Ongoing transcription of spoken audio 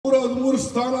103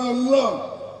 ಸ್ಥಾನ ಅಲ್ಲ,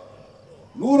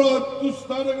 110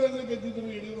 ಸ್ಥಾನಗಳನ್ನು ಗೆದ್ದಿದ್ರು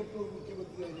ಯಡಿಯೂರಪ್ಪ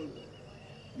ಮುಖ್ಯಮಂತ್ರಿ ಆಗೋದು.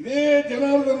 ಇದೇ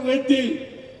ಜನಾರ್ದನ್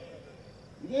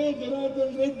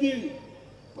ರೆಡ್ಡಿ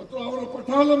ಮತ್ತು ಅವರ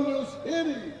ಪಟಾಲಂಗಳು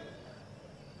ಸೇರಿ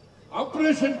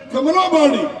ಆಪರೇಷನ್ ಕಮಲ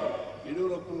ಮಾಡಿ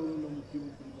ಯಡಿಯೂರಪ್ಪನವರನ್ನು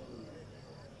ಮುಖ್ಯಮಂತ್ರಿ ಮಾಡಿದರು.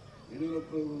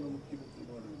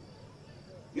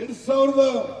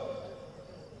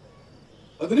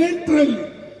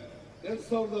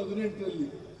 2018ರಲ್ಲಿ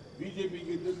ಬಿಜೆಪಿ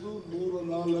ಗೆದ್ದದ್ದು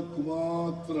 104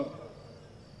 ಮಾತ್ರ.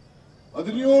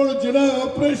 17 ಜನ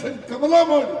ಆಪರೇಷನ್ ಕಮಲ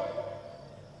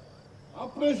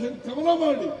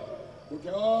ಮಾಡಿ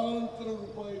ಕೋಟ್ಯಾಂತರ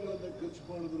ರೂಪಾಯಿಗಳನ್ನು ಖರ್ಚು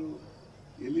ಮಾಡಿದ್ರು.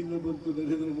 ಎಲ್ಲಿಂದ ಬಂತು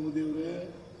ನರೇಂದ್ರ ಮೋದಿ ಅವರೇ?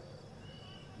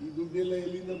 ಈ ದುಡ್ಡೆಲ್ಲ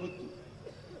ಎಲ್ಲಿಂದ ಬಂತು?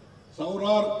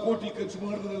 ಸಾವಿರಾರು ಕೋಟಿ ಖರ್ಚು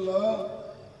ಮಾಡಿದ್ರಲ್ಲ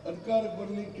ಅಧಿಕಾರಕ್ಕೆ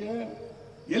ಬರಲಿಕ್ಕೆ,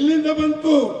 ಎಲ್ಲಿಂದ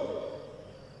ಬಂತು?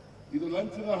 ಇದು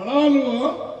ಲಂಚದ ಹಣ ಅಲ್ವಾ?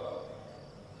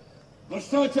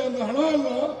 ಭ್ರಷ್ಟಾಚಾರದ ಹಣ ಅಲ್ಲ?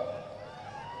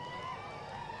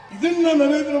 ಇದನ್ನ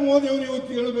ನರೇಂದ್ರ ಮೋದಿ ಅವರು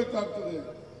ಇವತ್ತು ಹೇಳಬೇಕಾಗ್ತದೆ,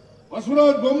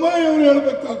 ಬಸವರಾಜ ಬೊಮ್ಮಾಯಿ ಅವರು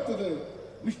ಹೇಳಬೇಕಾಗ್ತದೆ,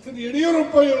 ಮಿಸ್ಟರ್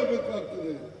ಯಡಿಯೂರಪ್ಪ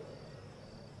ಹೇಳಬೇಕಾಗ್ತದೆ.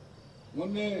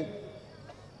 ಮೊನ್ನೆ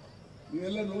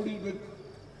ನೀವೆಲ್ಲ ನೋಡಿರ್ಬೇಕು,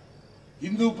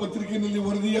 ಹಿಂದೂ ಪತ್ರಿಕೆಯಲ್ಲಿ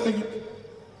ವರದಿಯಾಗಿತ್ತು.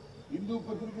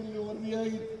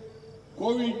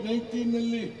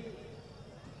 ಕೋವಿಡ್-19ನಲ್ಲಿ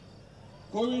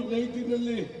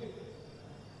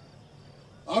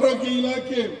ಆರೋಗ್ಯ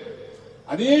ಇಲಾಖೆ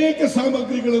ಅನೇಕ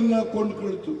ಸಾಮಗ್ರಿಗಳನ್ನು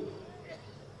ಕೊಂಡುಕೊಳ್ತು,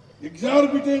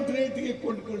 ಎಕ್ಸಾರ್ಬಿಟೆಂಟ್ ರೇಟ್ಗೆ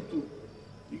ಕೊಂಡುಕೊಳ್ತು.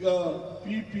 ಈಗ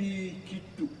ಪಿಪಿಇ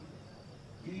ಕಿಟ್ಟು,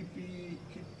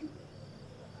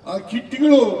 ಆ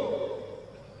ಕಿಟ್ಗಳು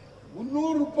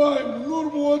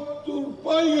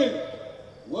 ₹330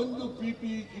 ಒಂದು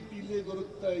ಪಿಪಿಇ ಕಿಟ್ ಇಲ್ಲೇ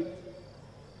ದೊರಕ್ತಾ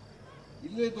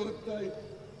ಇತ್ತು.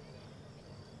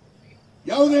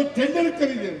 ಯಾವುದೇ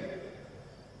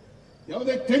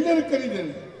ಟೆಂಡರ್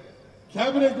ಕರೀದೇನೆ,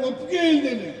 ಕ್ಯಾಬಿನೆಟ್ ಒಪ್ಪಿಗೆ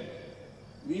ಇಲ್ಲದೇನೆ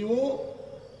ನೀವು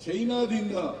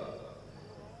ಚೈನಾದಿಂದ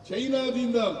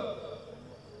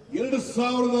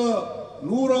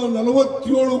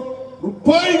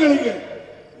 ₹2,147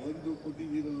 ಒಂದು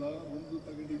ಕೊಟ್ಟಿದ್ದೀರಲ್ಲ, ಒಂದು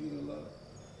ತಗೊಂಡಿದ್ದೀರಲ್ಲ.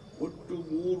 ಒಟ್ಟು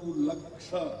 3 ಲಕ್ಷ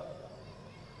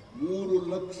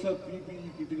ಪಿಪಿಇ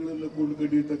ಕಿಟ್ಗಳನ್ನು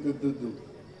ಕೊಂಡುಕೊಂಡಿರ್ತಕ್ಕಂಥದ್ದು.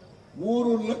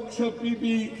 3 ಲಕ್ಷ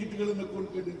ಪಿಪಿಇ ಕಿಟ್ಗಳನ್ನು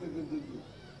ಕೊಂಡುಕೊಂಡಿರ್ತಕ್ಕಂಥದ್ದು.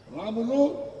 ರಾಮುಲು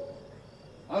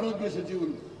ಆರೋಗ್ಯ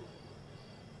ಸಚಿವರು,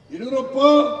 ಯಡಿಯೂರಪ್ಪ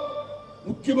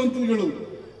ಮುಖ್ಯಮಂತ್ರಿಗಳು,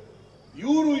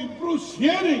 ಇವರು ಇಬ್ರು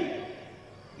ಸೇರಿ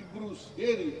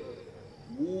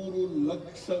 3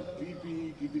 ಲಕ್ಷ ಪಿಪಿಇ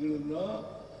ಕಿಟ್ಗಳನ್ನ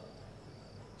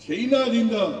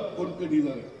ಚೈನಾದಿಂದ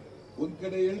ಕೊಂಡ್ಕೊಂಡಿದ್ದಾರೆ. ಒಂದ್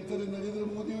ಕಡೆ ಹೇಳ್ತಾರೆ ನರೇಂದ್ರ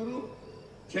ಮೋದಿ ಅವರು,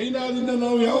 ಚೈನಾದಿಂದ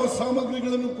ನಾವು ಯಾವ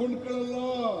ಸಾಮಗ್ರಿಗಳನ್ನು ಕೊಂಡ್ಕೊಳ್ಳಲ್ಲ,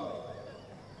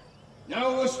 ಯಾವ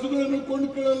ವಸ್ತುಗಳನ್ನು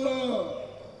ಕೊಂಡ್ಕೊಳ್ಳಲ್ಲ.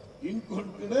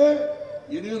 ಇನ್ಕೊಂಡ್ ಕಡೆ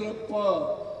ಯಡಿಯೂರಪ್ಪ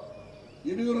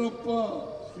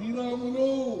ಶ್ರೀರಾಮುಲು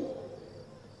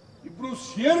ಇಬ್ರು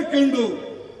ಸೇರ್ಕೊಂಡು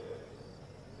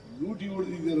ಲೂಟಿ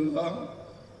ಹೊಡೆದಿದ್ದಾರಲ್ಲ.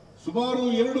 ಸುಮಾರು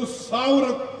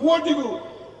 2,000 ಕೋಟಿಗೂ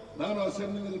ನಾನು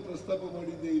ಅಸೆಂಬ್ಲಿನಲ್ಲಿ ಪ್ರಸ್ತಾಪ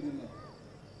ಮಾಡಿದ್ದೆ. ಇದನ್ನ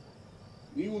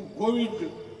ನೀವು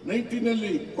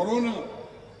ಕೋವಿಡ್-19ನಲ್ಲಿ ಕೊರೋನಾ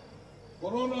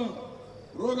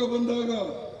ರೋಗ ಬಂದಾಗ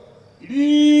ಇಡೀ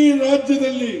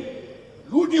ರಾಜ್ಯದಲ್ಲಿ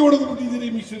ಲೂಟಿ ಹೊಡೆದು ಬಿಟ್ಟಿದ್ದೀರಿ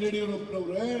ಮಿಸ್ಟರ್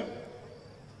ಯಡಿಯೂರಪ್ಪನವರೇ,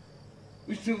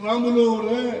 ಮಿಸ್ಟರ್ ರಾಮುಲು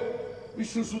ಅವರೇ,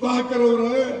 ಮಿಸ್ಟರ್ ಸುಧಾಕರ್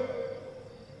ಅವರೇ.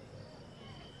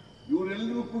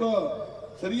 ಇವರೆಲ್ಲರೂ ಕೂಡ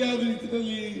ಸರಿಯಾದ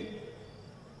ರೀತಿಯಲ್ಲಿ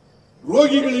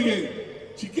ರೋಗಿಗಳಿಗೆ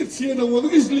ಚಿಕಿತ್ಸೆಯನ್ನು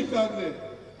ಒದಗಿಸಲಿಕ್ಕಾಗದೆ,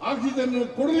 ಆಕ್ಸಿಜನ್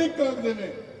ಕೊಡಲಿಕ್ಕಾಗದೇನೆ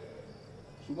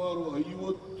ಸುಮಾರು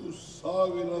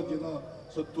 50,000 ಜನ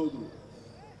ಸತ್ತೋದ್ರು.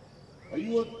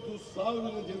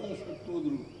 50,000 ಜನ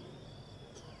ಸತ್ತೋದ್ರು.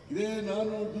 ಇದೇ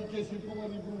ನಾನು ಡಿ.ಕೆ.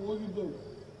 ಶಿವಕುಮಾರ್ ಇಬ್ರು ಹೋಗಿದ್ದು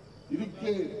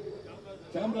ಇದಕ್ಕೆ,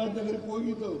 ಚಾಮರಾಜನಗರಕ್ಕೆ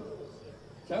ಹೋಗಿದ್ದು.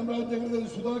 ಚಾಮರಾಜನಗರದಲ್ಲಿ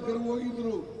ಸುಧಾಕರ್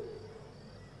ಹೋಗಿದ್ರು.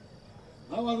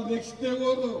 ನಾವು ಅದು ನೆಕ್ಸ್ಟ್ ಡೇ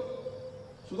ಹೋದ್ರು.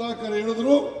 ಸುಧಾಕರ್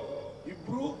ಹೇಳಿದ್ರು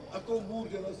 2 ಅಥವಾ 3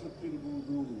 ಜನ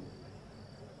ಸತ್ತಿರಬಹುದು.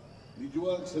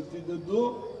 ನಿಜವಾಗಿ ಸತ್ತಿದ್ದದ್ದು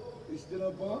ಎಷ್ಟು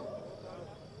ಜನಪ್ಪ?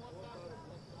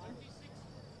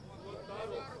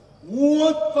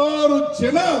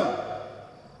 36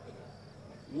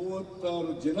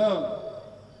 ಜನ.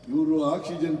 ಇವರು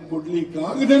ಆಕ್ಸಿಜನ್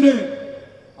ಕೊಡ್ಲಿಕ್ಕಾಗದೇನೆ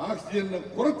ಆಕ್ಸಿಜನ್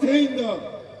ಕೊರತೆಯಿಂದ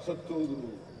ಸತ್ತೋದ್ರು.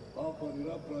 ಪಾಪ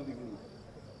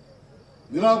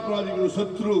ನಿರಾಪರಾಧಿಗಳು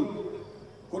ಸತ್ರು.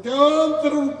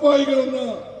 ಕೋಟ್ಯಾಂತರ ರೂಪಾಯಿಗಳನ್ನ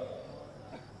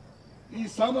ಈ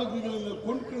ಸಾಮಗ್ರಿಗಳನ್ನು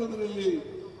ಕೊಂಡ್ಕೊಳ್ಳೋದ್ರಲ್ಲಿ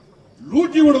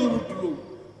ಲೂಟಿ ಹೊಡೆದು ಬಿಟ್ಟರು.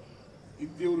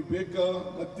 ಇಂಥವ್ರು ಬೇಕಾ?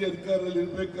 ಮತ್ತೆ ಅಧಿಕಾರದಲ್ಲಿ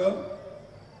ಇರ್ಬೇಕಾ?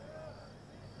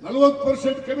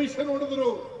 40% ಕಮಿಷನ್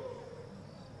ಹೊಡೆದ್ರು.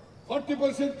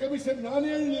 40% ಕಮಿಷನ್ ನಾನು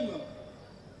ಹೇಳಲಿಲ್ಲ.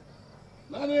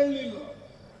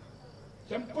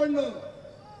 ಕೆಂಪಣ್ಣ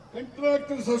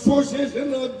ಕಾಂಟ್ರಾಕ್ಟರ್ಸ್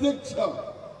ಅಸೋಸಿಯೇಷನ್ ಅಧ್ಯಕ್ಷ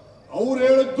ಅವ್ರು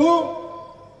ಹೇಳದ್ದು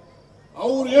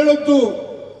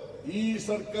ಈ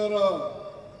ಸರ್ಕಾರ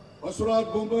ಬಸವರಾಜ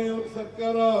ಬೊಮ್ಮಾಯಿ ಅವರ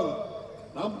ಸರ್ಕಾರ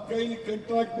ನಮ್ಮ ಕೈಲಿ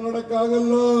ಕಾಂಟ್ರಾಕ್ಟ್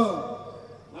ಮಾಡಕ್ಕಾಗಲ್ಲ,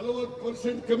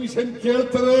 40% ಕಮಿಷನ್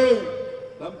ಕೇಳ್ತಾರೆ,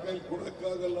 ನಮ್ಮ ಕೈಲಿ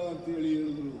ಕೊಡಕ್ಕಾಗಲ್ಲ ಅಂತ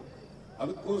ಹೇಳಿದ್ರು.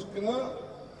 ಅದಕ್ಕೋಸ್ಕರ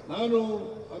ನಾನು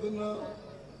ಅದನ್ನ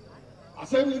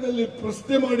ಅಸೆಂಬ್ಲಿನಲ್ಲಿ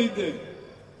ಪ್ರಶ್ನೆ ಮಾಡಿದ್ದೆ.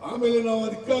 ಆಮೇಲೆ ನಾವು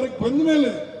ಅಧಿಕಾರಕ್ಕೆ ಬಂದ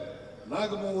ಮೇಲೆ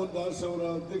ನಾಗಮೋಹನ್ ದಾಸ್ ಅವರ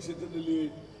ಅಧ್ಯಕ್ಷತೆಯಲ್ಲಿ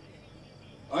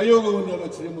ಆಯೋಗವನ್ನು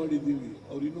ರಚನೆ ಮಾಡಿದ್ದೀವಿ.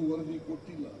 ಅವ್ರು ಇನ್ನೂ ವರದಿ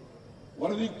ಕೊಟ್ಟಿಲ್ಲ.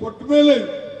 ವರದಿ ಕೊಟ್ಟ ಮೇಲೆ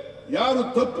ಯಾರು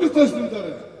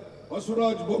ತಪ್ಪಿತಸ್ಥರಿದ್ದಾರೆ,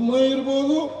 ಬಸವರಾಜ ಬೊಮ್ಮಾಯಿ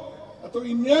ಇರ್ಬೋದು ಅಥವಾ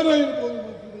ಇನ್ಯಾರ ಇರ್ಬೋದು,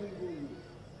 ಮಂತ್ರಿಗಳಿರ್ಬೋದು,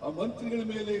 ಆ ಮಂತ್ರಿಗಳ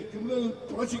ಮೇಲೆ ಕ್ರಿಮಿನಲ್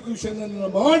ಪ್ರಾಸಿಕ್ಯೂಷನ್ ಅನ್ನು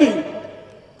ಮಾಡಿ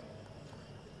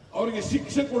ಅವರಿಗೆ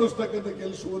ಶಿಕ್ಷೆ ಕೊಡಿಸ್ತಕ್ಕಂಥ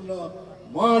ಕೆಲಸವನ್ನ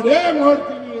ಮಾಡೇ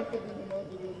ಮಾಡ್ತೀವಿ ಅಂತಕ್ಕಂಥ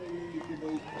ಮಾತುಗಳನ್ನು ಹೇಳಲಿಕ್ಕೆ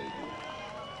ಬಯಸ್ತಾ ಇದ್ದೀವಿ.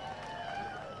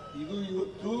 ಇದು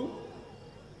ಇವತ್ತು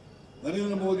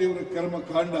ನರೇಂದ್ರ ಮೋದಿಯವರ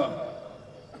ಕರ್ಮಕಾಂಡ,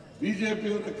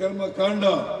 ಬಿಜೆಪಿಯವರ ಕರ್ಮಕಾಂಡ.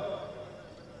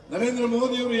 ನರೇಂದ್ರ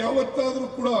ಮೋದಿಯವರು ಯಾವತ್ತಾದರೂ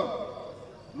ಕೂಡ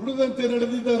ನುಡಿದಂತೆ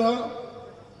ನಡೆದಿದ್ದಾರಾ?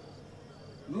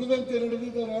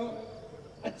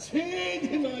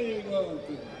 ಅಚ್ಛೇದಿ ನಾಯಕ ಅಂತ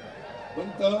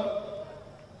ಬಂತ,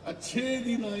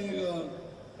 ಅಚ್ಛೇದಿ ನಾಯಕ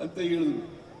ಅಂತ ಹೇಳಿದ್ರು.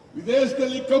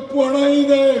 ವಿದೇಶದಲ್ಲಿ ಕಪ್ಪು ಹಣ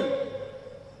ಇದೆ,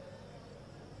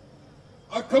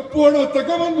 ಆ ಕಪ್ಪು ಹಣ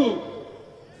ತಗೊಂಡು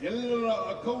ಎಲ್ಲರ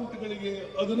ಅಕೌಂಟ್ಗಳಿಗೆ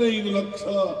 15 ಲಕ್ಷ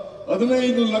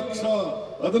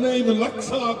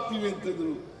ಆಗ್ತಿವೆ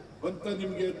ಅಂತಂದ್ರು. ಬಂತ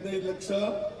ನಿಮ್ಗೆ 15 ಲಕ್ಷ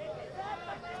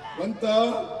ಬಂತ?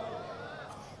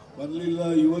 ಬರಲಿಲ್ಲ.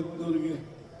 ಇವತ್ತಿನವರಿಗೆ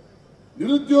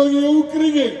ನಿರುದ್ಯೋಗಿ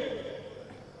ಯುವಕರಿಗೆ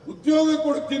ಉದ್ಯೋಗ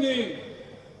ಕೊಡ್ತೀನಿ.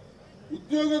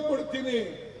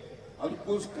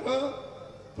 ಅದಕ್ಕೋಸ್ಕರ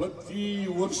ಪ್ರತಿ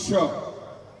ವರ್ಷ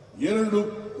 2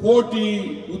 ಕೋಟಿ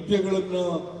ಹುದ್ದೆಗಳನ್ನು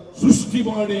ಸೃಷ್ಟಿ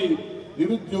ಮಾಡಿ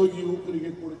ನಿರುದ್ಯೋಗಿ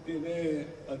ಯುವಕರಿಗೆ ಕೊಡ್ತೇನೆ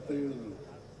ಅಂತ ಹೇಳಿದ್ರು.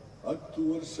 10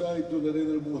 ವರ್ಷ ಆಯ್ತು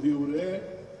ನರೇಂದ್ರ ಮೋದಿ ಅವರೇ,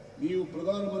 ನೀವು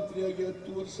ಪ್ರಧಾನಮಂತ್ರಿಯಾಗಿ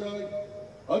 10 ವರ್ಷ ಆಯ್ತು.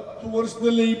 10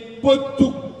 ವರ್ಷದಲ್ಲಿ 20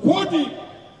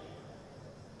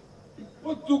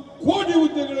 ಕೋಟಿ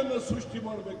ಹುದ್ದೆಗಳನ್ನು ಸೃಷ್ಟಿ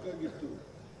ಮಾಡಬೇಕಾಗಿತ್ತು.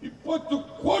 20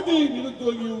 ಕೋಟಿ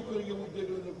ನಿರುದ್ಯೋಗಿ ಯುವಕರಿಗೆ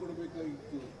ಹುದ್ದೆಗಳನ್ನು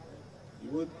ಕೊಡಬೇಕಾಗಿತ್ತು.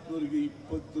 ಇವತ್ತಿನವರೆಗೆ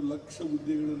 20 ಲಕ್ಷ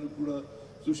ಹುದ್ದೆಗಳನ್ನು ಕೂಡ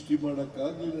ಸೃಷ್ಟಿ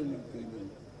ಮಾಡಕ್ಕಾಗಲಿಲ್ಲ ನಿಮ್ಮ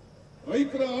ಕೈನಲ್ಲಿ.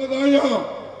 ರೈತರ ಆದಾಯ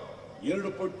 2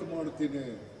 ಪಟ್ಟು ಮಾಡ್ತೇನೆ.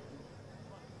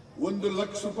 1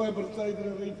 ಲಕ್ಷ ರೂಪಾಯಿ ಬರ್ತಾ ಇದ್ರೆ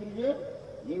ರೈತರಿಗೆ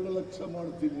 2 ಲಕ್ಷ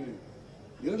ಮಾಡ್ತೀನಿ.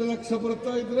 2 ಲಕ್ಷ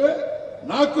ಬರ್ತಾ ಇದ್ರೆ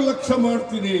 4 ಲಕ್ಷ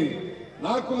ಮಾಡ್ತೀನಿ.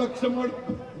 4 ಲಕ್ಷ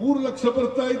 3 ಲಕ್ಷ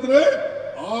ಬರ್ತಾ ಇದ್ರೆ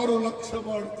 6 ಲಕ್ಷ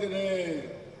ಮಾಡ್ತೇನೆ.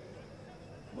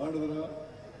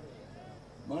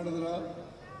 ಮಾಡಿದ್ರ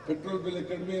ಪೆಟ್ರೋಲ್ ಬೆಲೆ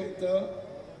ಕಡಿಮೆ ಆಯ್ತಾ?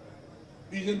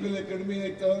 ಡೀಸೆಲ್ ಬೆಲೆ ಕಡಿಮೆ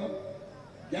ಆಯ್ತಾ?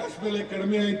 ಗ್ಯಾಸ್ ಬೆಲೆ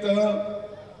ಕಡಿಮೆ ಆಯ್ತಾ?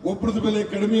 ಗೊಬ್ಬರದ ಬೆಲೆ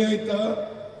ಕಡಿಮೆ ಆಯ್ತಾ?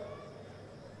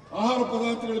 ಆಹಾರ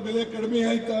ಪದಾರ್ಥಗಳ ಬೆಲೆ ಕಡಿಮೆ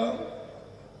ಆಯ್ತಾ?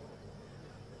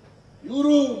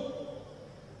 ಇವರು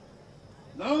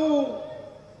ನಾವು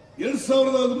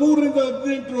 2013ರಿಂದ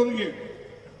 2018ರವರೆಗೆ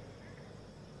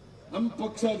ನಮ್ಮ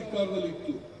ಪಕ್ಷ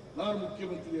ಅಧಿಕಾರದಲ್ಲಿತ್ತು, ನಾನು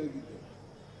ಮುಖ್ಯಮಂತ್ರಿಯಾಗಿದ್ದೆ.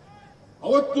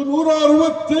 ಅವತ್ತು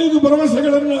 165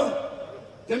 ಭರವಸೆಗಳನ್ನ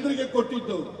ಜನರಿಗೆ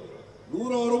ಕೊಟ್ಟಿದ್ದು.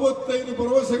 165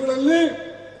 ಭರವಸೆಗಳಲ್ಲಿ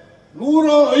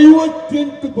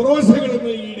 158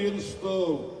 ಭರವಸೆಗಳನ್ನು ಈಡೇರಿಸಿತು.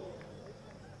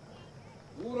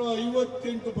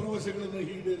 158 ಭರವಸೆಗಳನ್ನು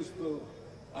ಈಡೇರಿಸಿತು.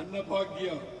 ಅನ್ನಭಾಗ್ಯ,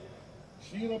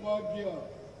 ಕ್ಷೀರಭಾಗ್ಯ,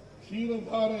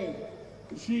 ಕ್ಷೀರಧಾರೆ,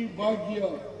 ಕೃಷಿ ಭಾಗ್ಯ,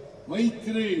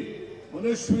 ಮೈತ್ರಿ,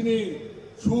 ಮನಸ್ವಿನಿ,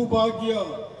 ಸೌಭಾಗ್ಯ,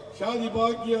 ಶಾದಿ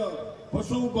ಭಾಗ್ಯ,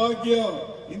 ಪಶು ಭಾಗ್ಯ,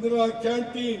 ಇಂದಿರಾ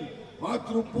ಕ್ಯಾಂಟೀನ್,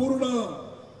 ಮಾತೃಪೂರ್ಣ,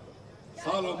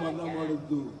 ಸಾಲ ಮನ್ನಾ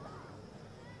ಮಾಡಿದ್ದು.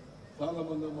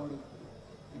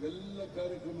 ಇವೆಲ್ಲ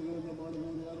ಕಾರ್ಯಕ್ರಮಗಳನ್ನು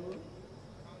ಮಾಡಿದವರು ಯಾರು?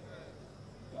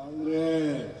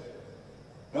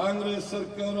 ಕಾಂಗ್ರೆಸ್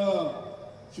ಸರ್ಕಾರ.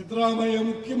 ಸಿದ್ದರಾಮಯ್ಯ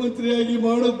ಮುಖ್ಯಮಂತ್ರಿಯಾಗಿ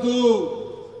ಮಾಡಿದ್ದು.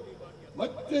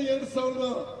 ಮತ್ತೆ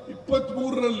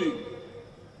 2023ರಲ್ಲಿ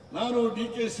ನಾನು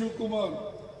DK ಶಿವಕುಮಾರ್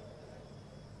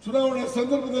ಚುನಾವಣಾ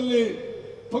ಸಂದರ್ಭದಲ್ಲಿ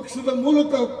ಪಕ್ಷದ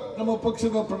ಮೂಲಕ ನಮ್ಮ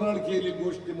ಪಕ್ಷದ ಪ್ರಣಾಳಿಕೆಯಲ್ಲಿ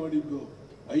ಘೋಷಣೆ ಮಾಡಿದ್ದು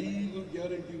 5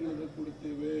 ಗ್ಯಾರಂಟಿಗಳನ್ನು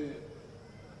ಕೊಡುತ್ತೇವೆ,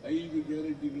 5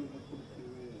 ಗ್ಯಾರಂಟಿಗಳನ್ನು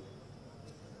ಕೊಡುತ್ತೇವೆ,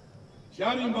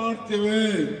 ಜಾರಿ ಮಾಡ್ತೇವೆ.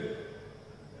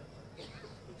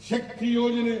 ಶಕ್ತಿ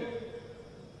ಯೋಜನೆ,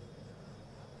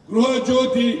 ಗೃಹ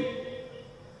ಜ್ಯೋತಿ,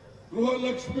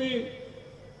 ಗೃಹಲಕ್ಷ್ಮಿ,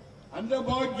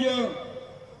 ಅನ್ನಭಾಗ್ಯ,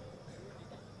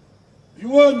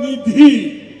 ಯುವ ನಿಧಿ,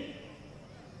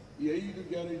 ಈ 5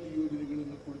 ಗ್ಯಾರಂಟಿ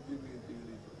ಯೋಜನೆಗಳನ್ನು ಕೊಡ್ತೇವೆ ಅಂತ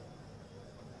ಹೇಳಿ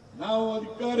ನಾವು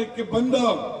ಅಧಿಕಾರಕ್ಕೆ ಬಂದ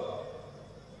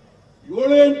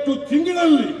 7-8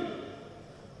 ತಿಂಗಳಲ್ಲಿ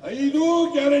 5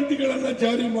 ಗ್ಯಾರಂಟಿಗಳನ್ನು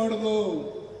ಜಾರಿ ಮಾಡೋದು.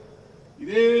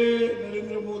 ಇದೇ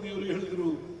ನರೇಂದ್ರ ಮೋದಿ ಅವರು ಹೇಳಿದ್ರು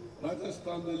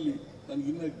ರಾಜಸ್ಥಾನದಲ್ಲಿ,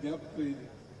 ನನಗಿನ್ನ ಜ್ಞಾಪಕ ಇದೆ,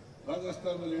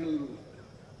 ರಾಜಸ್ಥಾನದಲ್ಲಿ ಹೇಳಿದ್ರು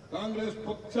ಕಾಂಗ್ರೆಸ್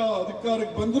ಪಕ್ಷ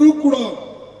ಅಧಿಕಾರಕ್ಕೆ ಬಂದರೂ ಕೂಡ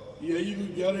ಈ 5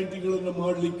 ಗ್ಯಾರಂಟಿಗಳನ್ನು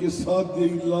ಮಾಡಲಿಕ್ಕೆ ಸಾಧ್ಯ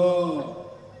ಇಲ್ಲ.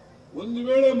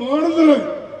 ಒಂದು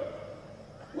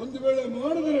ವೇಳೆ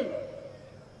ಮಾಡಿದ್ರೆ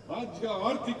ರಾಜ್ಯ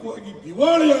ಆರ್ಥಿಕವಾಗಿ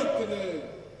ದಿವಾಳಿ ಆಗ್ತದೆ,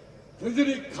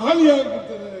 ಟ್ರೆಜರಿ ಖಾಲಿ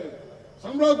ಆಗ್ಬಿಡ್ತದೆ,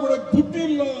 ಸಂಬಳ ಕೊಡಕ್ಕೆ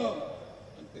ದುಡ್ಡಿಲ್ಲ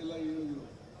ಅಂತೆಲ್ಲ ಹೇಳಿದ್ರು.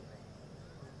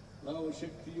 ನಾವು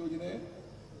ಶಕ್ತಿ ಯೋಜನೆ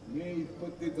ಮೇ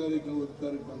 20ನೇ ತಾರೀಕು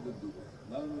ಅಧಿಕಾರಕ್ಕೆ ಬಂದದ್ದು.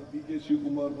 ನಾನು ಡಿ ಕೆ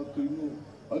ಶಿವಕುಮಾರ್ ಮತ್ತು ಇನ್ನೂ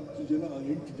 10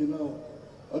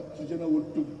 ಜನ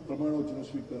ಒಟ್ಟು ಪ್ರಮಾಣ ವಚನ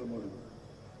ಸ್ವೀಕಾರ ಮಾಡಿದ್ರು.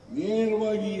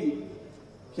 ನೇರವಾಗಿ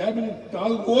ಕ್ಯಾಬಿನೆಟ್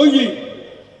ಹಾಲ್ಗೆ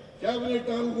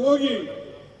ಹೋಗಿ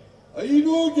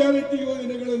 5 ಗ್ಯಾರಂಟಿ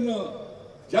ಯೋಜನೆಗಳನ್ನ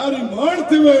ಜಾರಿ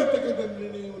ಮಾಡ್ತೇವೆ ಅಂತಕ್ಕಂಥ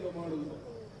ನಿರ್ಣಯವನ್ನು ಮಾಡಿದ್ರು.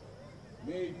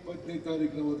 ಮೇ 20ನೇ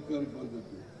ತಾರೀಕು ನಾವು ಅಧಿಕಾರಕ್ಕೆ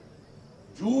ಬಂದದ್ದು.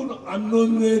 ಜೂನ್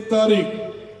 11ನೇ ತಾರೀಕು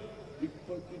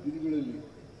 20 ದಿನಗಳಲ್ಲಿ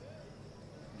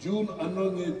ಜೂನ್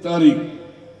 11ನೇ ತಾರೀಕು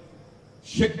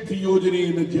ಶಕ್ತಿ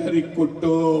ಯೋಜನೆಯನ್ನು ಜಾರಿ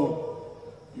ಕೊಟ್ಟು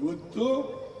ಇವತ್ತು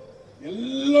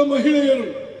ಎಲ್ಲ ಮಹಿಳೆಯರು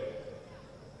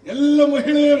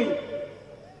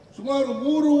ಸುಮಾರು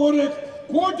 3.5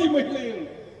 ಕೋಟಿ ಮಹಿಳೆಯರು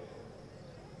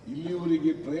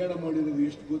ಇಲ್ಲಿಯವರೆಗೆ ಪ್ರಯಾಣ ಮಾಡಿರೋದು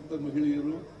ಎಷ್ಟು ಗೊತ್ತಾ?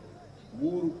 ಮಹಿಳೆಯರು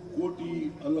 3 ಕೋಟಿ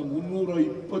ಅಲ್ಲ,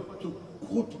 320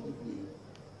 ಕೋಟಿ ಮಹಿಳೆಯರು.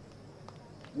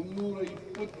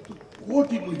 320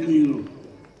 ಕೋಟಿ ಮಹಿಳೆಯರು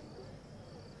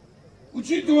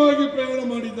ಉಚಿತವಾಗಿ ಪ್ರಯಾಣ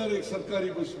ಮಾಡಿದ್ದಾರೆ. ಸರ್ಕಾರಿ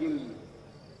ಬಸ್ಗಳಲ್ಲಿ,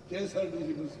 KSRTC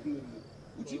ಬಸ್ಗಳಲ್ಲಿ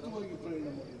ಉಚಿತವಾಗಿ ಪ್ರಯಾಣ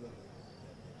ಮಾಡಿದ್ದಾರೆ.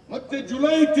 ಮತ್ತೆ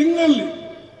ಜುಲೈ ತಿಂಗಳಲ್ಲಿ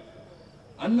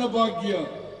ಅನ್ನಭಾಗ್ಯ,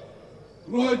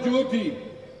 ಗೃಹ ಜ್ಯೋತಿ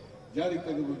ಜಾರಿ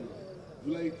ತಗೊಂಡು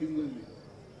ಜುಲೈ ತಿಂಗಳಲ್ಲಿ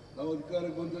ನಾವು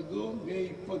ಅಧಿಕಾರಕ್ಕೆ ಬಂದದ್ದು ಮೇ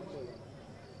 20,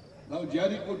 ನಾವು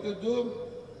ಜಾರಿ ಕೊಟ್ಟದ್ದು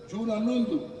ಜೂನ್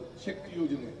 11 ಶಕ್ತಿ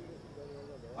ಯೋಜನೆ.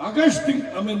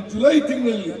 ಜುಲೈ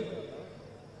ತಿಂಗಳಲ್ಲಿ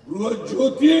ಗೃಹ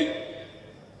ಜ್ಯೋತಿ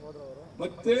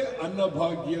ಮತ್ತೆ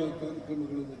ಅನ್ನಭಾಗ್ಯ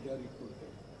ಕಾರ್ಯಕ್ರಮಗಳನ್ನು ಜಾರಿ ಕೊಟ್ಟೆ.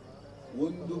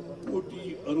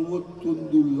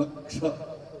 1,61,00,000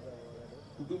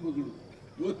 ಕುಟುಂಬಗಳು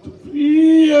ಇವತ್ತು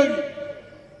ಫ್ರೀಯಾಗಿ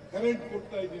ಕರೆಂಟ್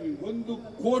ಕೊಡ್ತಾ ಇದ್ದೀವಿ.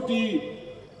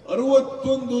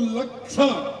 1,61,00,000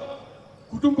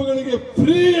 ಕುಟುಂಬಗಳಿಗೆ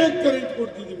ಫ್ರೀಯಾಗಿ ಕರೆಂಟ್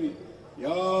ಕೊಡ್ತಿದ್ದೀವಿ.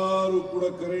 ಯಾರು ಕೂಡ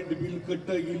ಕರೆಂಟ್ ಬಿಲ್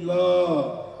ಕಟ್ಟಾಗಿಲ್ಲ.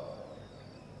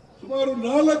 ಸುಮಾರು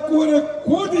 4.5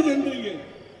 ಕೋಟಿ ಜನರಿಗೆ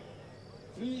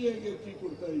ಫ್ರೀಯಾಗಿ ಅಕ್ಕಿ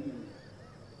ಕೊಡ್ತಾ ಇದ್ದೀವಿ.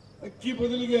 ಅಕ್ಕಿ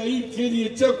ಬದಲಿಗೆ 5 ಕೆಜಿ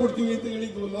ಹೆಚ್ಚಾಗಿ ಕೊಡ್ತೀವಿ ಅಂತ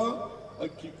ಹೇಳಿದ್ವಲ್ಲ,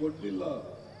 ಅಕ್ಕಿ ಕೊಡ್ಲಿಲ್ಲ,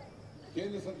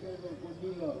 ಕೇಂದ್ರ ಸರ್ಕಾರದವರು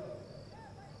ಕೊಡ್ಲಿಲ್ಲ.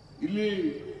 ಇಲ್ಲಿ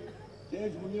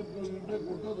KH ಮುನಿಯಪ್ಪನವರು ಇರ್ಬೇಕು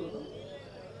ಕೊಟ್ಟೋದ್ರು.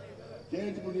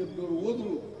 KH ಮುನಿಯಪ್ಪನವರು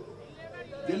ಹೋದ್ರು,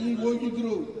 ಡೆಲ್ಲಿಗೆ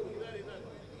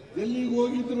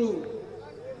ಹೋಗಿದ್ರು.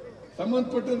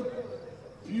 ಸಂಬಂಧಪಟ್ಟ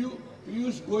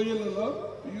ಪಿಯೂಷ್ ಗೋಯಲ್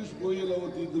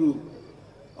ಅವತ್ತಿದ್ರು.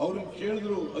 ಅವ್ರಿಗೆ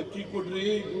ಕೇಳಿದ್ರು, ಅಕ್ಕಿ ಕೊಡ್ರಿ,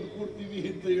 ದುಡ್ಡು ಕೊಡ್ತೀವಿ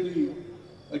ಅಂತ ಹೇಳಿ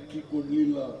ಅಕ್ಕಿ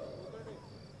ಕೊಡ್ಲಿಲ್ಲ.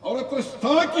 ಅವ್ರ ಹತ್ರ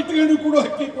ಸ್ಟಾಕ್ ಇಟ್ಕೊಂಡು ಕೂಡ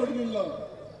ಅಕ್ಕಿ ಕೊಡ್ಲಿಲ್ಲ.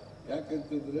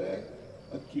 ಯಾಕಂತಂದ್ರೆ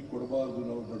ಅಕ್ಕಿ ಕೊಡಬಾರ್ದು,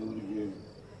 ನಾವು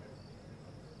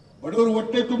ಬಡವರು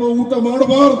ಹೊಟ್ಟೆ ತುಂಬ ಊಟ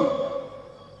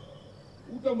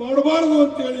ಮಾಡಬಾರದು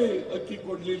ಅಂತೇಳಿ ಅಕ್ಕಿ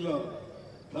ಕೊಡ್ಲಿಲ್ಲ.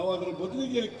 ನಾವು ಅದರ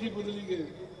ಬದಲಿಗೆ ಅಕ್ಕಿ ಬದಲಿಗೆ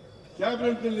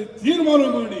ಕ್ಯಾಬಿನೆಟ್ ನಲ್ಲಿ ತೀರ್ಮಾನ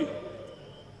ಮಾಡಿ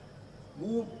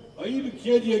 5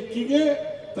 ಕೆಜಿ ಅಕ್ಕಿಗೆ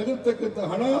ತಗತಕ್ಕಂಥ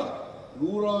ಹಣ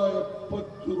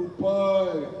 170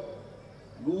 ರೂಪಾಯಿ.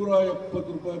 170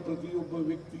 ರೂಪಾಯಿ ಪ್ರತಿಯೊಬ್ಬ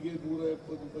ವ್ಯಕ್ತಿಗೆ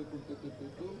 170 ರೂಪಾಯಿ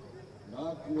ಕೊಡ್ತಕ್ಕಂಥದ್ದು.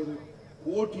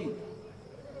 4.5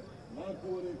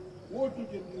 ಕೋಟಿ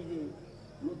ಜನರಿಗೆ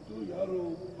ಇವತ್ತು ಯಾರು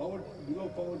ಬಿಲೋ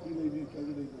ಪಾವರ್ಟಿ ಲೈನ್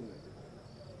ಕೆಳಗಡೆ ಇದ್ದಾರೆ,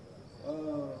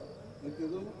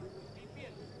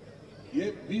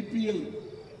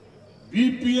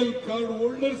 ಬಿಪಿಎಲ್ ಕಾರ್ಡ್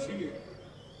ಹೋಲ್ಡರ್ಸ್ಗೆ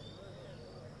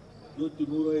ಇವತ್ತು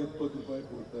 170 ರೂಪಾಯಿ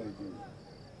ಕೊಡ್ತಾ ಇದ್ದೀವಿ.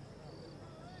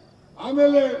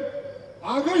 ಆಮೇಲೆ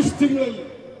ಆಗಸ್ಟ್ ತಿಂಗಳಲ್ಲಿ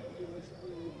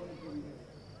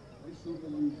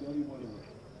ಮೈಸೂರಿನಲ್ಲಿ ಜಾರಿ ಮಾಡಿದರು.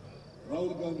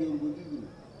 ರಾಹುಲ್ ಗಾಂಧಿ ಅವರು ಬಂದಿದ್ರು,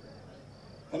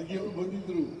 ಖರ್ಗೆ ಅವರು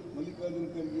ಬಂದಿದ್ರು, ಮಲ್ಲಿಕಾರ್ಜುನ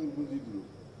ಖರ್ಗೆ ಅವರು ಬಂದಿದ್ರು.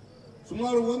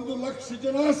 ಸುಮಾರು 1 ಲಕ್ಷ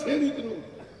ಜನ ಸೇರಿದ್ರು.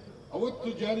 ಅವತ್ತು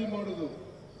ಜಾರಿ ಮಾಡೋದು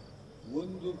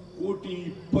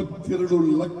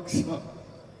 1,22,00,000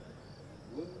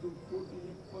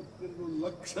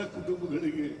 1,22,00,000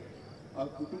 ಕುಟುಂಬಗಳಿಗೆ, ಆ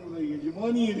ಕುಟುಂಬದ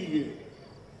ಯಜಮಾನಿಯರಿಗೆ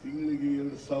ತಿಂಗಳಿಗೆ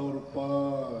 2,000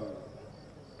 ರೂಪಾಯಿ.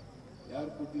 ಯಾರು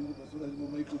ಕೊಟ್ಟಿದ್ರು? ಬಸವರಾಜ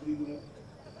ಬೊಮ್ಮಾಯಿ ಕೊಟ್ಟಿದ್ರ?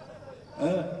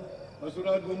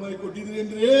 ಬಸವರಾಜ ಬೊಮ್ಮಾಯಿ ಕೊಟ್ಟಿದ್ರಿ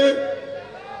ಅಂದ್ರೆ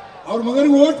ಅವ್ರ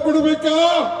ಮಗನಿಗೆ ಓಟ್ ಕೊಡಬೇಕಾ?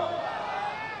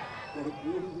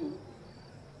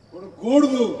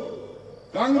 ಕೊಡಕೂಡದು.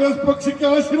 ಕಾಂಗ್ರೆಸ್ ಪಕ್ಷಕ್ಕೆ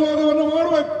ಆಶೀರ್ವಾದವನ್ನು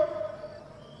ಮಾಡಬೇಕು.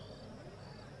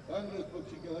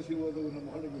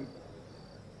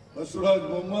 ಬಸವರಾಜ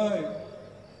ಬೊಮ್ಮಾಯಿ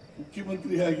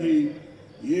ಮುಖ್ಯಮಂತ್ರಿಯಾಗಿ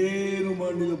ಏನು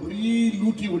ಮಾಡಲಿಲ್ಲ, ಬರೀ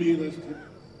ಲೂಟಿ ಹೊಡೆಯೋದಷ್ಟೇ.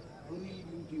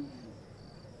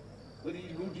 ಬರೀ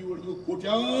ಲೂಟಿ ಹೊಡೆದು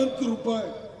ಕೋಟ್ಯಾಂತರ ರೂಪಾಯಿ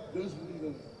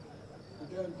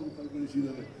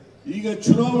ಗಳಿಸಿದ್ದಾರೆ. ಈಗ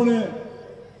ಚುನಾವಣೆ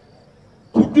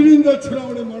ದುಡ್ಡಿನಿಂದ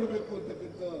ಚುನಾವಣೆ ಮಾಡಬೇಕು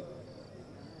ಅಂತಕ್ಕಂಥ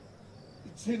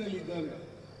ಇಚ್ಛೆನಲ್ಲಿದ್ದಾರೆ.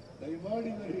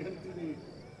 ದಯಮಾಡಿ ನಾನು ಹೇಳ್ತೀನಿ,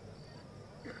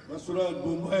 ಬಸವರಾಜ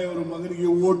ಬೊಮ್ಮಾಯಿ ಅವರ ಮಗನಿಗೆ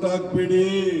ಓಟ್ ಹಾಕ್ಬೇಡಿ.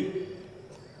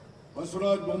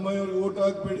 ಬಸವರಾಜ ಬೊಮ್ಮಾಯಿ ಅವರಿಗೆ ಓಟ್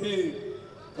ಹಾಕ್ಬೇಡಿ.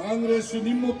 ಕಾಂಗ್ರೆಸ್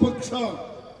ನಿಮ್ಮ ಪಕ್ಷ.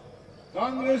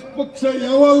 ಕಾಂಗ್ರೆಸ್ ಪಕ್ಷ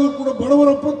ಯಾವಾಗಲೂ ಕೂಡ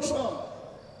ಬಡವರ ಪಕ್ಷ.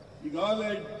 ಈಗಾಗಲೇ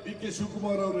ಡಿ ಕೆ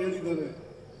ಶಿವಕುಮಾರ್ ಅವರು ಹೇಳಿದ್ದಾರೆ,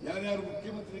 ಯಾರ್ಯಾರು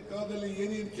ಮುಖ್ಯಮಂತ್ರಿ ಕಾಲದಲ್ಲಿ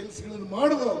ಏನೇನು ಕೆಲಸಗಳನ್ನು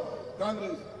ಮಾಡಿದ್ರು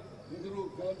ಕಾಂಗ್ರೆಸ್, ನೆಹರು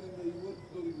ಕಾಲದಿಂದ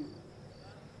ಇವತ್ತುವರೆಗೂ,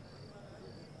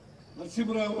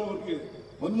 ನರಸಿಂಹರಾವ್ ಅವರಿಗೆ,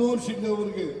 ಮನಮೋಹನ್ ಸಿಂಗ್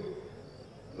ಅವರಿಗೆ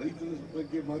ರೈತರ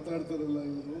ಬಗ್ಗೆ ಮಾತಾಡ್ತಾರಲ್ಲ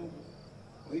ಇವರು.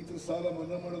 ರೈತರ ಸಾಲ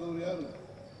ಮನ್ನಾ ಮಾಡಿದವರು ಯಾರು?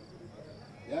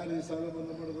 ಯಾರೇ ಸಾಲ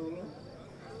ಮನ್ನಾ ಮಾಡಿದವರು?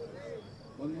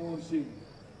 ಮನಮೋಹನ್ ಸಿಂಗ್.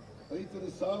 ರೈತರ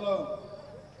ಸಾಲ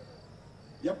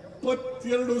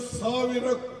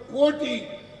 72,000 ಕೋಟಿ.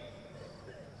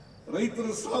 ರೈತರ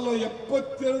ಸಾಲ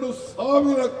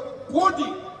 72,000 ಕೋಟಿ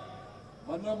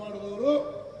ಮನ್ನಾ ಮಾಡಿದವರು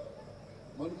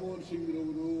ಮನಮೋಹನ್ ಸಿಂಗ್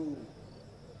ರವರು.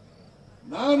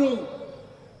 ನಾನು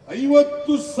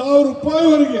 50,000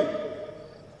 ರೂಪಾಯಿವರೆಗೆ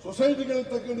ಸೊಸೈಟಿಗಳು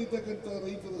ತಗೊಂಡಿರ್ತಕ್ಕಂಥ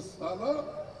ರೈತರ ಸಾಲ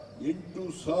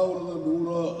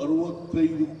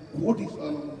 8,165 ಕೋಟಿ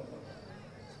ಸಾಲ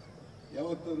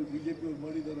ಯಾವತ್ತಾರು ಬಿಜೆಪಿ ಅವರು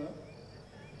ಮಾಡಿದಾರ?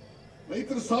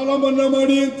 ರೈತರ ಸಾಲ ಮನ್ನಾ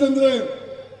ಮಾಡಿ ಅಂತಂದ್ರೆ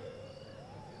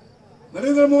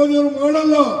ನರೇಂದ್ರ ಮೋದಿ ಅವರು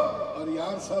ಮಾಡಲ್ಲ. ಅವ್ರು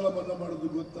ಯಾರು ಸಾಲ ಮನ್ನಾ ಮಾಡೋದು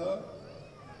ಗೊತ್ತಾ?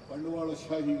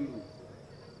 ಬಂಡವಾಳಶಾಹಿಗಳು,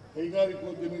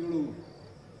 ಕೈಗಾರಿಕೋದ್ಯಮಿಗಳು,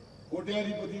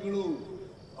 ಕೋಟ್ಯಾಧಿಪತಿಗಳು.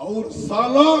 ಅವ್ರ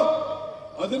ಸಾಲ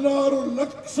 16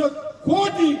 ಲಕ್ಷ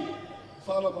ಕೋಟಿ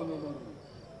ಸಾಲ ಮನ್ನಾ ಮಾಡಿದ್ರು.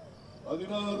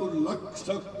 16 ಲಕ್ಷ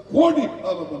ಕೋಟಿ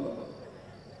ಸಾಲ ಮನ್ನಾ ಮಾಡಿದ್ರು.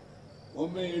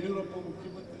 ಒಮ್ಮೆ ಯಡಿಯೂರಪ್ಪ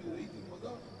ಮುಖ್ಯಮಂತ್ರಿ, ರೈತರ ಮಗ,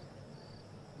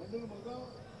 ಮಂಡಲ ಮಗ,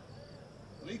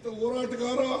 ರೈತ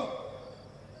ಹೋರಾಟಗಾರ.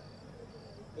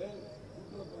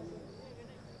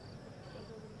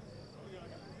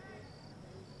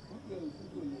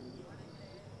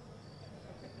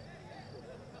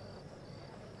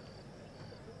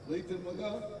 ರೈತರ ಮಗ,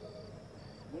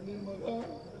 ಮಣ್ಣಿನ ಮಗ.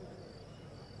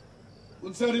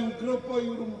 ಒಂದ್ಸಾರಿ ಉಗ್ರಪ್ಪ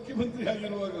ಇವರು ಮುಖ್ಯಮಂತ್ರಿ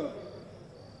ಆಗಿರುವಾಗ,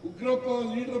 Ugrappa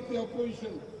leader of the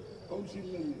opposition council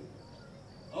ನಲ್ಲಿ,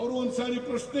 ಅವರು ಒಂದ್ಸಾರಿ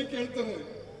ಪ್ರಶ್ನೆ ಕೇಳ್ತಾರೆ,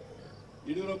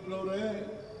 ಯಡಿಯೂರಪ್ಪನವರೇ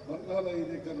ಬರಗಾಲ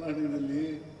ಇದೆ ಕರ್ನಾಟಕದಲ್ಲಿ,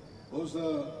 ಬಹುಶಃ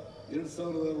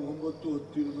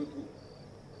 2009-10 ಇರಬೇಕು,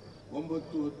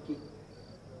 9-10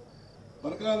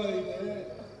 ಬರಗಾಲ ಇದೆ,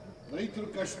 ರೈತರು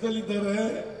ಕಷ್ಟದಲ್ಲಿದ್ದಾರೆ,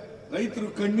 ರೈತರು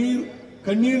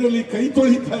ಕಣ್ಣೀರಲ್ಲಿ ಕೈ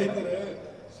ತೊಳಿತಾ ಇದ್ದಾರೆ,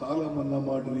 ಸಾಲ ಮನ್ನಾ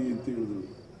ಮಾಡ್ರಿ ಅಂತ ಹೇಳಿದ್ರು.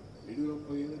 ಯಡಿಯೂರಪ್ಪ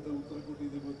ಏನಂತ ಉತ್ತರ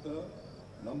ಕೊಟ್ಟಿದೆ ಗೊತ್ತಾ?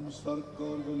 ನಮ್ಮ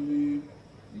ಸರ್ಕಾರದಲ್ಲಿ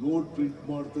ನೋಟ್ ಪ್ರಿಂಟ್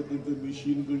ಮಾಡ್ತಕ್ಕಂಥ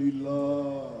ಮಿಷಿನ್ಗಳಿಲ್ಲ.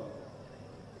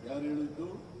 ಯಾರು ಹೇಳಿದ್ದು?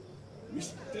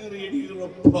 Mister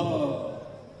Yediyurappa.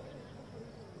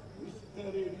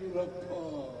 Mister Yediyurappa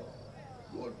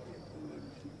note print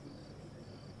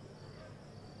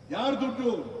ಯಾರು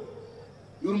ದುಡ್ಡು?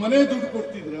 ಇವ್ರ ಮನೆ ದುಡ್ಡು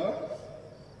ಕೊಡ್ತಿದ್ರ?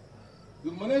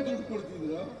 ಇವ್ರ ಮನೆ ದುಡ್ಡು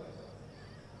ಕೊಡ್ತಿದ್ರ?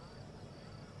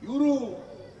 ಇವರು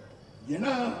ಎಣ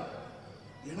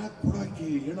ಕೊಡಕ್ಕೆ,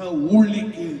 ಎಣ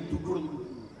ಉಳ್ಳಿಕ್ಕೆ ದುಡ್ಡು ಹೊಡೆದ್ಬಿಟ್ಟು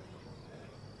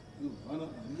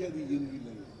ಮರ್ಯಾದೆ ಏನೂ ಇಲ್ಲ.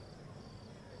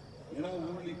 ಎಣ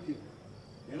ಉಳ್ಳಿಕ್ಕೆ,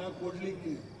 ಎಣ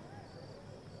ಕೊಡ್ಲಿಕ್ಕೆ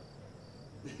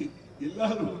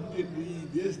ಎಲ್ಲರೂ ಈ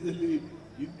ದೇಶದಲ್ಲಿ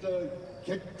ಇಂಥ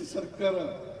ಕೆಟ್ಟ ಸರ್ಕಾರ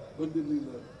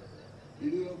ಬಂದಿರಲಿಲ್ಲ.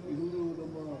 ಯಡಿಯೂರಪ್ಪ ಇವರು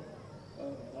ನಮ್ಮ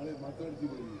ನಾಳೆ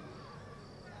ಮಾತಾಡ್ತಿದ್ದೀವಿ,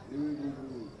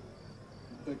 ದೇವೇಗೌಡರು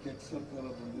ಇಂಥ ಕೆಟ್ಟ ಸರ್ಕಾರ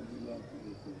ಬಂದಿರಲಿಲ್ಲ ಅಂತ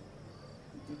ಹೇಳ್ತಾರೆ.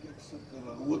 ಇಂಥ ಕೆಟ್ಟ ಸರ್ಕಾರ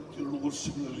 62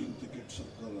 ವರ್ಷಗಳಲ್ಲಿ ಇಂಥ ಕೆಟ್ಟ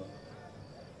ಸರ್ಕಾರ.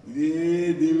 ಇದೇ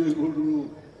ದೇವೇಗೌಡರು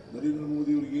ನರೇಂದ್ರ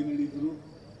ಮೋದಿ ಅವ್ರಿಗೆ ಏನ್ ಹೇಳಿದ್ರು?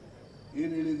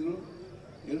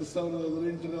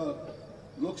 2018ರ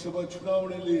ಲೋಕಸಭಾ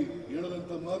ಚುನಾವಣೆಯಲ್ಲಿ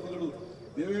ಹೇಳಿದಂತ ಮಾತುಗಳು,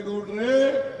 ದೇವೇಗೌಡರೇ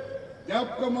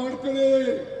ಜ್ಞಾಪಕ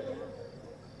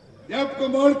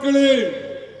ಮಾಡ್ಕೊಳ್ಳಿ,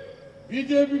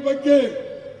 ಬಿಜೆಪಿ ಬಗ್ಗೆ,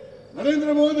 ನರೇಂದ್ರ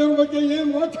ಮೋದಿ ಅವರ ಬಗ್ಗೆ ಏನ್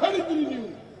ಮಾತಾಡಿದ್ರಿ ನೀವು?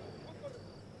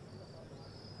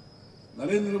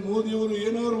 ನರೇಂದ್ರ ಮೋದಿ ಅವರು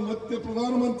ಏನಾದ್ರು ಮತ್ತೆ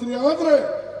ಪ್ರಧಾನಮಂತ್ರಿ ಆದ್ರೆ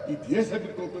ಈ ದೇಶ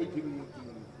ಬಿಟ್ಟೋಗ್ತೀನಿ ಅಂತ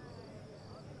ಹೇಳಿದ್ರು.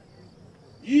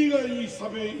 ಈಗ ಈ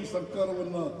ಸಭೆ, ಈ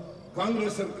ಸರ್ಕಾರವನ್ನ,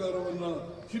 ಕಾಂಗ್ರೆಸ್ ಸರ್ಕಾರವನ್ನ,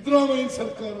 ಸಿದ್ದರಾಮಯ್ಯ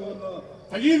ಸರ್ಕಾರವನ್ನ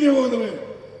ತೆಗೆಯದೆ ಹೋದ್ರೆ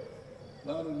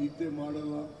ನಾನು ನಿದ್ದೆ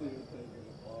ಮಾಡಲ್ಲ ಅಂತ ಹೇಳ್ತಾ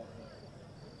ಇದ್ದೇನಪ್ಪ.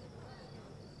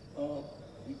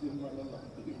 ನಿದ್ದೆ ಮಾಡಲ್ಲ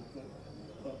ಅಂತ ಹೇಳ್ತಾ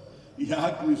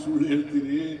ಯಾಕ್ರಿ ಸುಳ್ಳು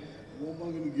ಹೇಳ್ತೀರಿ?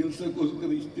 ಮೊಮ್ಮಗನ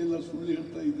ಗೆಲ್ಸಕ್ಕೋಸ್ಕರ ಇಷ್ಟೆಲ್ಲ ಸುಳ್ಳು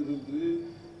ಹೇಳ್ತಾ ಇದ್ದೀರಲ್ರಿ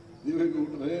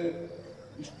ದೇವೇಗೌಡ್ರೆ.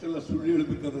 ಇಷ್ಟೆಲ್ಲ ಸುಳ್ಳು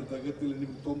ಹೇಳ್ಬೇಕಾದಂತ ಅಗತ್ಯ ಇಲ್ಲ.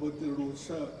 ನಿಮ್ಗೆ 92 ವರ್ಷ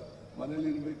ಮನೇಲಿ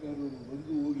ಇರ್ಬೇಕಾದ್ರೆ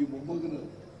ಬಂದು ಹೋಗಿ ಮೊಮ್ಮಗನ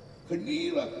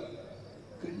ಕಣ್ಣೀರಾಕ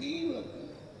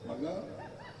ಮಗ,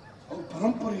 ಅವ್ರ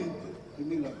ಪರಂಪರೆ ಅಂತ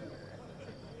ಕಣ್ಣೀರಾಕ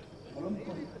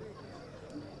ಪರಂಪರೆ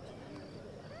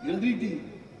LDT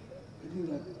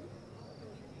ಕಣ್ಣೀರಾಕ.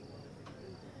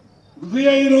 ಹೃದಯ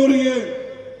ಇರೋರಿಗೆ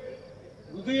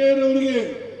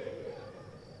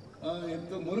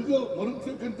ಎಂತ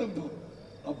ಮರುಗತಕ್ಕಂಥದ್ದು,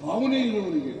 ಆ ಭಾವನೆ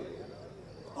ಇರೋರಿಗೆ,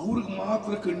 ಅವ್ರಿಗೆ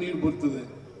ಮಾತ್ರ ಕಣ್ಣೀರು ಬರ್ತದೆ.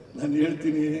 ನಾನು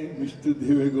ಹೇಳ್ತೀನಿ, ಮಿಸ್ಟರ್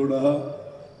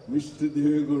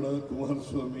ದೇವೇಗೌಡ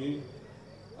ಕುಮಾರಸ್ವಾಮಿ,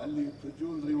 ಅಲ್ಲಿ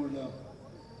ಪ್ರಜ್ವಲ್ ರೇವಣ್ಣ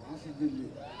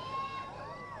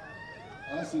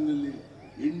ಹಾಸನಲ್ಲಿ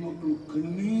ಹೆಣ್ಮಕ್ಳು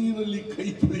ಕಣ್ಣೀರಲ್ಲಿ ಕೈ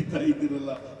ತೊಳಿತಾ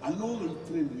ಇದ್ದೀರಲ್ಲ, ಅಲ್ಲೋಗಿ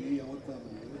ಹಚ್ರೇನ್ರಿ? ಯಾವತ್ತಾದ್ರೂ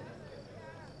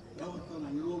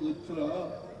ಅಲ್ಲೋಗಿ ಹತ್ರ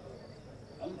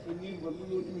ಅಲ್ಲಿ ಕಣ್ಣೀರು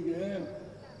ಬರಲಿಲ್ಲ ನಿಮಗೆ?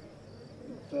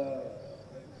 ಇಂಥ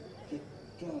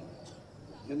ಕೆಟ್ಟ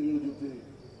ಜನಗಳ ಜೊತೆ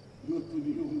ಇವತ್ತು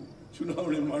ನೀವು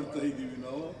ಚುನಾವಣೆ ಮಾಡ್ತಾ ಇದ್ದೀವಿ.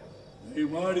 ನಾವು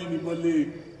ದಯಮಾಡಿ ನಿಮ್ಮಲ್ಲಿ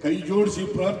ಕೈ ಜೋಡಿಸಿ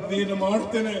ಪ್ರಾರ್ಥನೆಯನ್ನು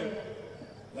ಮಾಡ್ತೇನೆ.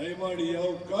 ದಯಮಾಡಿ ಯಾವ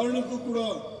ಕಾರಣಕ್ಕೂ ಕೂಡ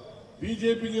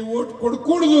ಬಿಜೆಪಿಗೆ ವೋಟ್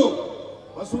ಕೊಡ್ಕೂಡುದು.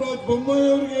 ಬಸವರಾಜ ಬೊಮ್ಮಾಯಿ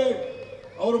ಅವರಿಗೆ,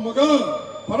 ಅವರ ಮಗ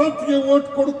ಭರತ್ಗೆ ವೋಟ್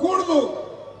ಕೊಡ್ಕೂಡುದು.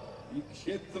 ಈ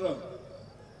ಕ್ಷೇತ್ರ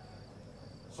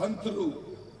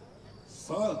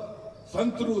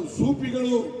ಸಂತರು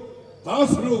ಸೂಫಿಗಳು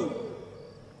ದಾಸರು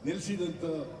ನೆಲೆಸಿದಂತ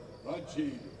ರಾಜ್ಯ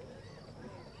ಇದು.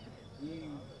 ಈ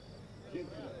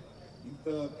ಕ್ಷೇತ್ರ, ಇಂಥ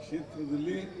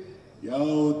ಕ್ಷೇತ್ರದಲ್ಲಿ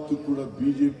ಯಾವತ್ತೂ ಕೂಡ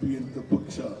ಬಿಜೆಪಿ ಅಂತ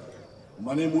ಪಕ್ಷ,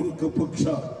 ಮನೆ ಮುರುಕ ಪಕ್ಷ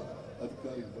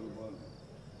ಅಧಿಕಾರಕ್ಕೆ ಬರಬಾರದು.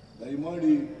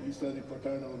 ದಯಮಾಡಿ ಈ ಸಾರಿ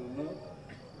ಪಠಾಣ್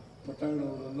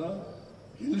ಅವರನ್ನ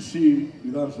ಗೆಲ್ಲಿಸಿ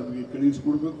ವಿಧಾನಸಭೆಗೆ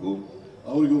ಕಳುಹಿಸಿಕೊಡ್ಬೇಕು,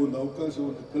 ಅವರಿಗೆ ಒಂದು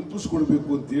ಅವಕಾಶವನ್ನು ಕಲ್ಪಿಸಿಕೊಡ್ಬೇಕು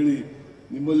ಅಂತೇಳಿ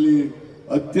ನಿಮ್ಮಲ್ಲಿ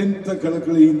ಅತ್ಯಂತ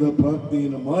ಕಳಕಳಿಯಿಂದ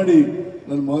ಪ್ರಾರ್ಥನೆಯನ್ನು ಮಾಡಿ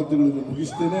ನನ್ನ ಮಾತುಗಳನ್ನು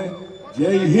ಮುಗಿಸ್ತೇನೆ.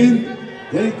 ಜೈ ಹಿಂದ್,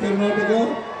 ಜೈ ಕರ್ನಾಟಕ,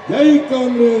 ಜೈ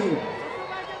ಕಾಂಗ್ರೆಸ್.